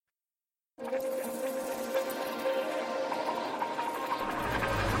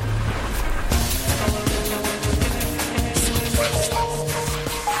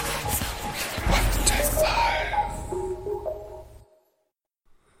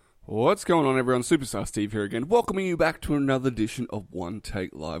What's going on, everyone? Superstar Steve here again, welcoming you back to another edition of One Take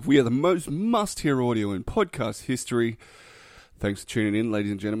Live. We are the most must-hear audio in podcast history. Thanks for tuning in,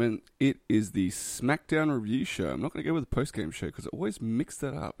 ladies and gentlemen. It is the SmackDown review show. I'm not going to go with the post-game show because I always mix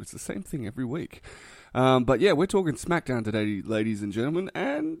that up. It's the same thing every week. But yeah, we're talking SmackDown today, ladies and gentlemen.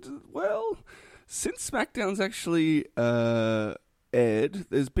 And, well, since SmackDown's actually aired,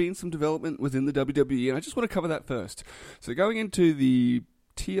 there's been some development within the WWE, and I just want to cover that first. So going into the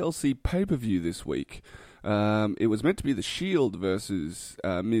TLC pay-per-view this week, it was meant to be The Shield versus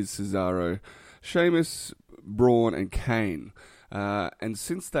Miz, Cesaro, Sheamus, Braun, and Kane. And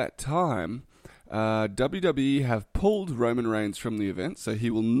since that time, WWE have pulled Roman Reigns from the event, so he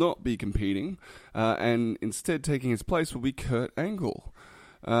will not be competing, and instead taking his place will be Kurt Angle.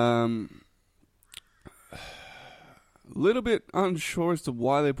 Little bit unsure as to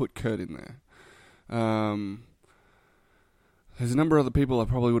why they put Kurt in there. There's a number of other people I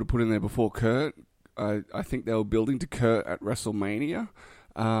probably would have put in there before Kurt. I think they were building to Kurt at WrestleMania,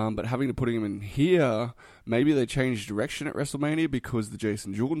 but having to put him in here, maybe they changed direction at WrestleMania because the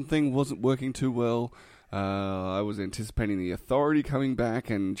Jason Jordan thing wasn't working too well. I was anticipating the Authority coming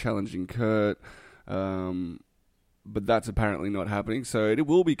back and challenging Kurt, but that's apparently not happening. So it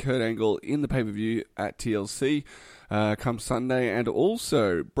will be Kurt Angle in the pay-per-view at TLC come Sunday, and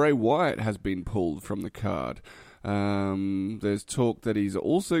also Bray Wyatt has been pulled from the card. There's talk that he's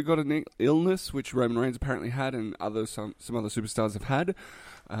also got an illness, which Roman Reigns apparently had, and some other superstars have had.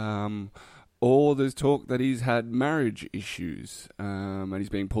 Or there's talk that he's had marriage issues, and he's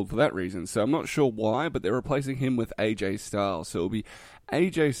being pulled for that reason. So I'm not sure why, but they're replacing him with AJ Styles. So it'll be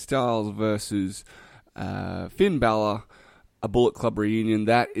AJ Styles versus Finn Balor, a Bullet Club reunion.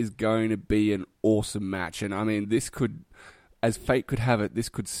 That is going to be an awesome match. And I mean, this could, as fate could have it, this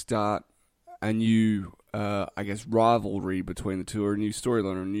could start a new rivalry between the two, or a new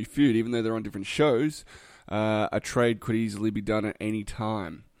storyline, or a new feud. Even though they're on different shows, a trade could easily be done at any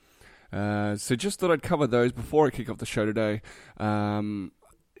time. So just thought I'd cover those before I kick off the show today. I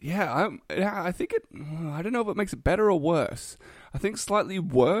think I don't know if it makes it better or worse. I think slightly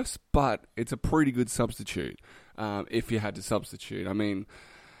worse, but it's a pretty good substitute, if you had to substitute. I mean,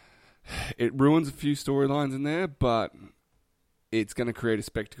 it ruins a few storylines in there, but it's going to create a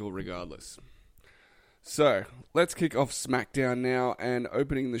spectacle regardless. So, let's kick off SmackDown now, and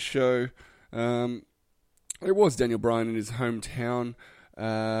opening the show, it was Daniel Bryan in his hometown,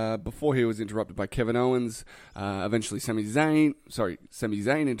 before he was interrupted by Kevin Owens. Eventually Sami Zayn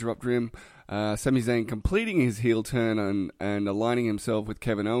interrupted him. Sami Zayn completing his heel turn and aligning himself with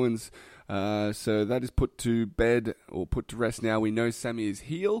Kevin Owens. So that is put to bed, or put to rest now. We know Sami is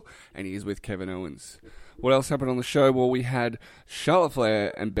heel, and he is with Kevin Owens. What else happened on the show? Well, we had Charlotte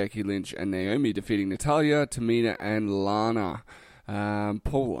Flair and Becky Lynch and Naomi defeating Natalya, Tamina, and Lana.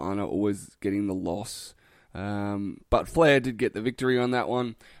 Poor Lana always getting the loss. But Flair did get the victory on that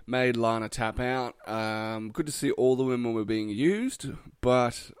one, made Lana tap out. Good to see all the women were being used,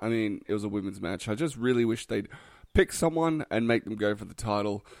 but, I mean, it was a women's match. I just really wish they'd pick someone and make them go for the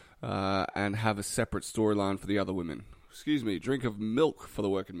title, and have a separate storyline for the other women. Excuse me, drink of milk for the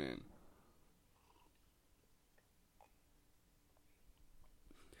working man.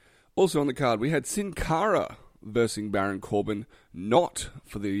 Also on the card, we had Sin Cara versus Baron Corbin, not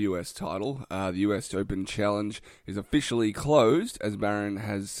for the US title. The US Open Challenge is officially closed, as Baron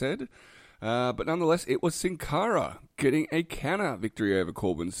has said. But nonetheless, it was Sin Cara getting a counter victory over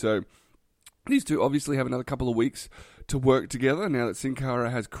Corbin. So these two obviously have another couple of weeks to work together now that Sin Cara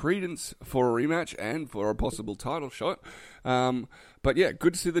has credence for a rematch and for a possible title shot. But yeah,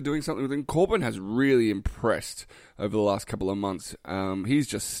 good to see they're doing something with him. Corbin has really impressed over the last couple of months. He's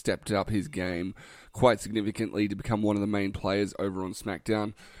just stepped up his game quite significantly to become one of the main players over on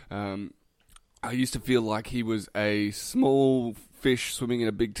SmackDown. I used to feel like he was a small fish swimming in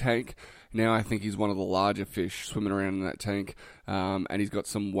a big tank. Now I think he's one of the larger fish swimming around in that tank, and he's got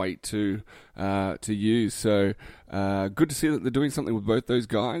some weight to use. So good to see that they're doing something with both those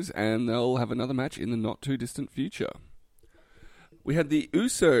guys, and they'll have another match in the not-too-distant future. We had the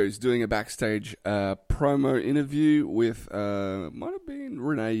Usos doing a backstage promo interview with, might have been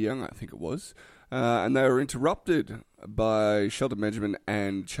Renee Young, I think it was, and they were interrupted by Shelton Benjamin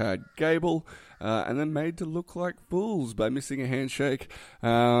and Chad Gable, and then made to look like fools by missing a handshake.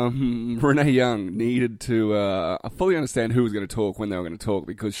 Renee Young needed to fully understand who was going to talk when they were going to talk,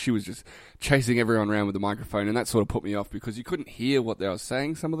 because she was just chasing everyone around with the microphone, and that sort of put me off because you couldn't hear what they were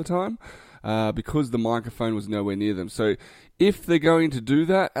saying some of the time, because the microphone was nowhere near them. So if they're going to do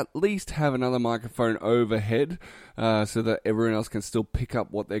that, at least have another microphone overhead, so that everyone else can still pick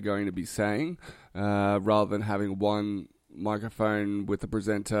up what they're going to be saying, rather than having one microphone with the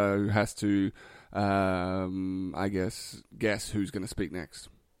presenter who has to, guess who's going to speak next.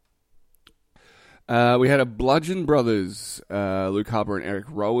 We had a Bludgeon Brothers, Luke Harper and Eric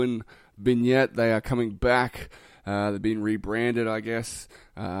Rowan vignette. They are coming back. They've been rebranded, I guess.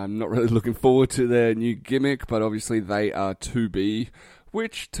 I'm not really looking forward to their new gimmick, but obviously they are 2B,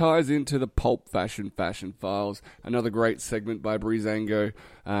 which ties into the Pulp Fashion Files. Another great segment by Breezango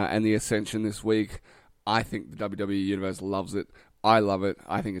and the Ascension this week. I think the WWE Universe loves it. I love it.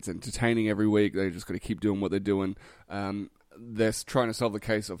 I think it's entertaining every week. They just got to keep doing what they're doing. They're trying to solve the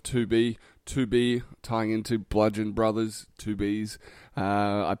case of 2B tying into Bludgeon Brothers, 2Bs.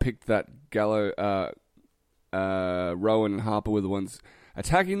 I picked that Gallo, Rowan and Harper were the ones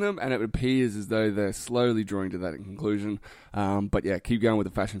attacking them, and it appears as though they're slowly drawing to that conclusion. But yeah, keep going with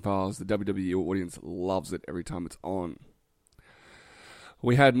the Fashion Files. The WWE audience loves it every time it's on.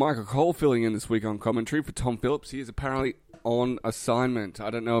 We had Michael Cole filling in this week on commentary for Tom Phillips. He is apparently on assignment.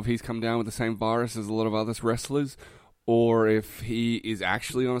 I don't know if he's come down with the same virus as a lot of other wrestlers, or if he is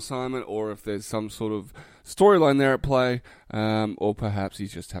actually on assignment, or if there's some sort of storyline there at play, or perhaps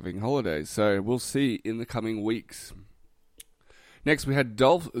he's just having holidays. So we'll see in the coming weeks. Next, we had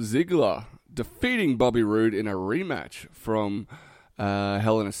Dolph Ziggler defeating Bobby Roode in a rematch from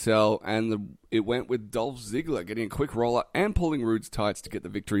Hell in a Cell, and it went with Dolph Ziggler getting a quick roller and pulling Roode's tights to get the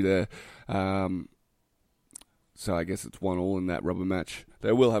victory there. So I guess it's 1-1 in that rubber match.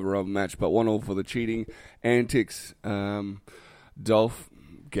 They will have a rubber match, but 1-1 for the cheating antics. Dolph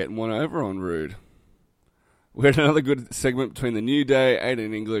getting one over on Roode. We had another good segment between the New Day,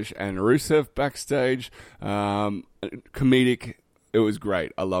 Aiden English, and Rusev backstage. Comedic. It was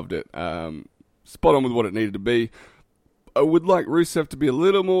great. I loved it. Spot on with what it needed to be. I would like Rusev to be a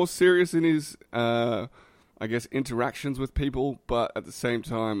little more serious in his, interactions with people, but at the same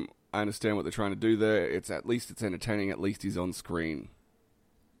time, I understand what they're trying to do there. It's entertaining. At least he's on screen.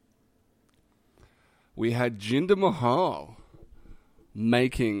 We had Jinder Mahal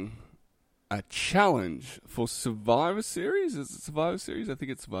making a challenge for Survivor Series. Is it Survivor Series? I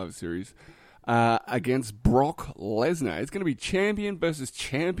think it's Survivor Series. Against Brock Lesnar. It's going to be champion versus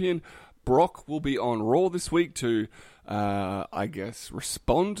champion. Brock will be on Raw this week to,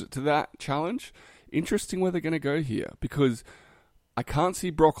 respond to that challenge. Interesting where they're going to go here, because I can't see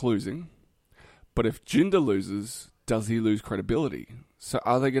Brock losing, but if Jinder loses, does he lose credibility? So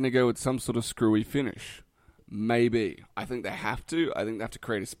are they going to go with some sort of screwy finish? Maybe. I think they have to. I think they have to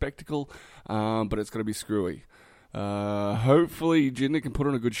create a spectacle, but it's going to be screwy. Hopefully Jinder can put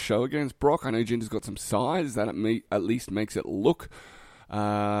on a good show against Brock. I know Jinder's got some size. That at least makes it look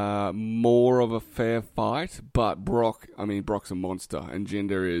more of a fair fight. But Brock's a monster, and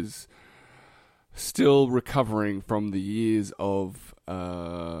Jinder is still recovering from the years of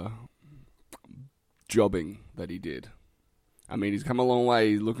jobbing that he did. I mean, he's come a long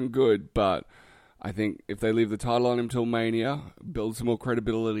way. He's looking good, but I think if they leave the title on him till Mania, build some more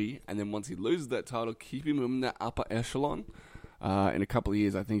credibility, and then once he loses that title, keep him in that upper echelon. In a couple of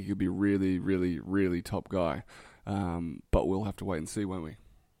years, I think he could be really, really, really top guy. But we'll have to wait and see, won't we?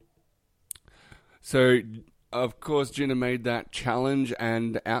 So, of course, Jinder made that challenge,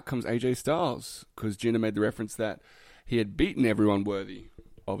 and out comes AJ Styles, because Jinder made the reference that he had beaten everyone worthy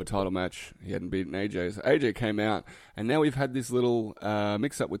of a title match. He hadn't beaten AJ. So AJ came out, and now we've had this little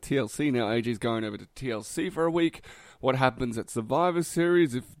mix-up with TLC. Now AJ's going over to TLC for a week. What happens at Survivor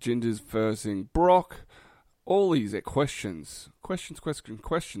Series if Jinder's versing Brock? All these questions.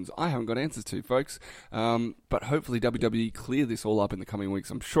 I haven't got answers to, folks. But hopefully WWE clear this all up in the coming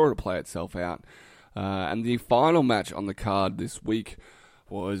weeks. I'm sure it'll play itself out. And the final match on the card this week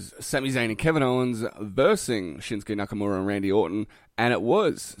was Sami Zayn and Kevin Owens versing Shinsuke Nakamura and Randy Orton, and it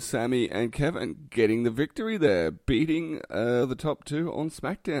was Sami and Kevin getting the victory there, beating the top two on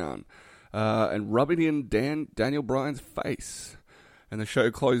SmackDown, and rubbing in Daniel Bryan's face. And the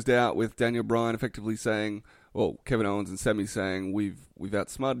show closed out with Daniel Bryan effectively saying, well, Kevin Owens and Sami saying, we've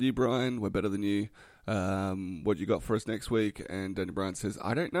outsmarted you, Bryan, we're better than you. What you got for us next week? And Daniel Bryan says,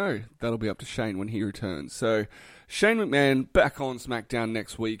 I don't know. That'll be up to Shane when he returns. So Shane McMahon back on SmackDown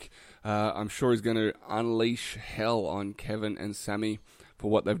next week. I'm sure he's going to unleash hell on Kevin and Sami for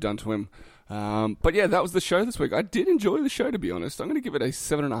what they've done to him. But yeah, that was the show this week. I did enjoy the show, to be honest. I'm going to give it a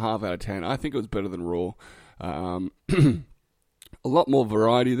 7.5 out of 10. I think it was better than Raw. A lot more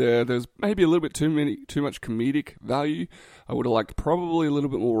variety there. There's maybe a little bit too much comedic value. I would have liked probably a little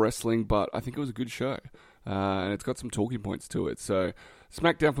bit more wrestling, but I think it was a good show. And it's got some talking points to it. So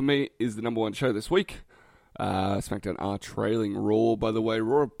SmackDown for me is the number one show this week. SmackDown are trailing Raw, by the way.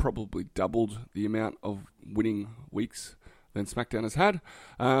 Raw probably doubled the amount of winning weeks than SmackDown has had.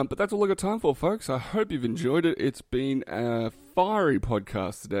 But that's all I got time for, folks. I hope you've enjoyed it. It's been a fiery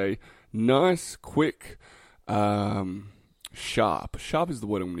podcast today. Nice, quick, sharp. Sharp is the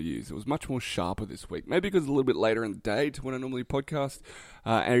word I'm going to use. It was much more sharper this week. Maybe because it's a little bit later in the day to when I normally podcast.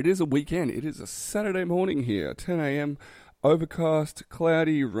 And it is a weekend. It is a Saturday morning here, 10 a.m., overcast,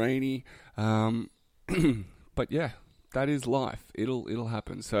 cloudy, rainy. But yeah, that is life. It'll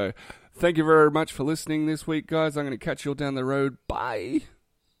happen. So thank you very much for listening this week, guys. I'm going to catch you all down the road. Bye.